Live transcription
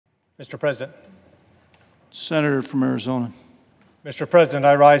Mr. President. Senator from Arizona. Mr. President,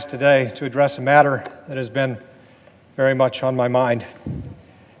 I rise today to address a matter that has been very much on my mind.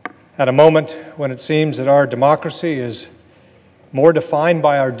 At a moment when it seems that our democracy is more defined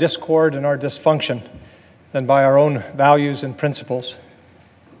by our discord and our dysfunction than by our own values and principles.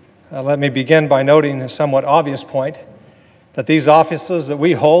 Let me begin by noting a somewhat obvious point, that these offices that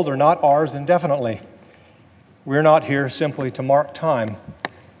we hold are not ours indefinitely. We're not here simply to mark time.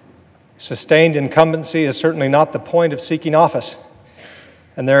 Sustained incumbency is certainly not the point of seeking office,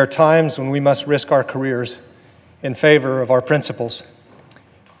 and there are times when we must risk our careers in favor of our principles.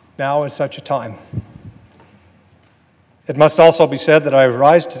 Now is such a time. It must also be said that I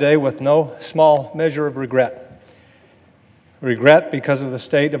rise today with no small measure of regret. Regret because of the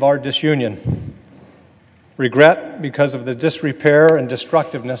state of our disunion. Regret because of the disrepair and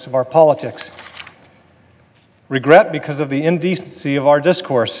destructiveness of our politics. Regret because of the indecency of our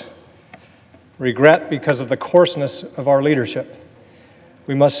discourse. Regret because of the coarseness of our leadership.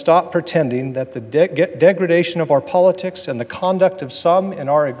 We must stop pretending that the degradation of our politics and the conduct of some in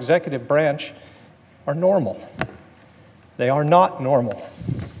our executive branch are normal. They are not normal.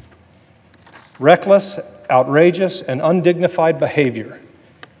 Reckless, outrageous, and undignified behavior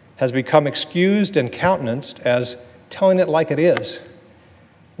has become excused and countenanced as telling it like it is,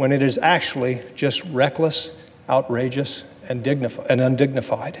 when it is actually just reckless, outrageous, and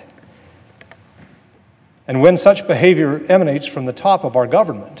undignified. And when such behavior emanates from the top of our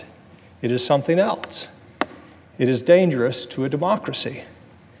government, it is something else. It is dangerous to a democracy.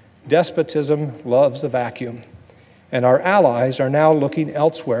 Despotism loves a vacuum, and our allies are now looking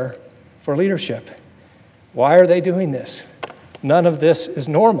elsewhere for leadership. Why are they doing this? None of this is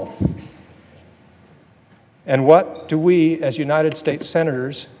normal. And what do we, as United States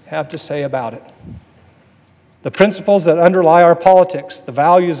senators, have to say about it? The principles that underlie our politics, the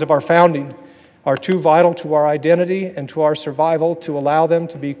values of our founding, are too vital to our identity and to our survival to allow them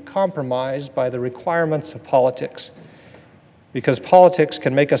to be compromised by the requirements of politics. Because politics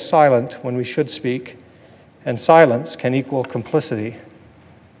can make us silent when we should speak, and silence can equal complicity.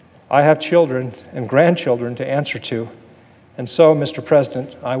 I have children and grandchildren to answer to, and so, Mr.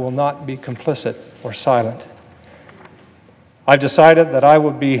 President, I will not be complicit or silent. I've decided that I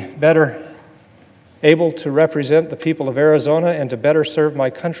would be better able to represent the people of Arizona and to better serve my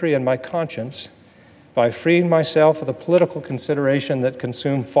country and my conscience by freeing myself of the political consideration that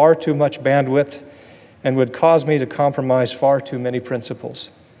consumed far too much bandwidth and would cause me to compromise far too many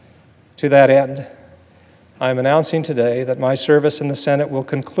principles. To that end, I am announcing today that my service in the Senate will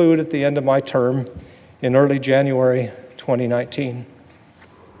conclude at the end of my term in early January 2019.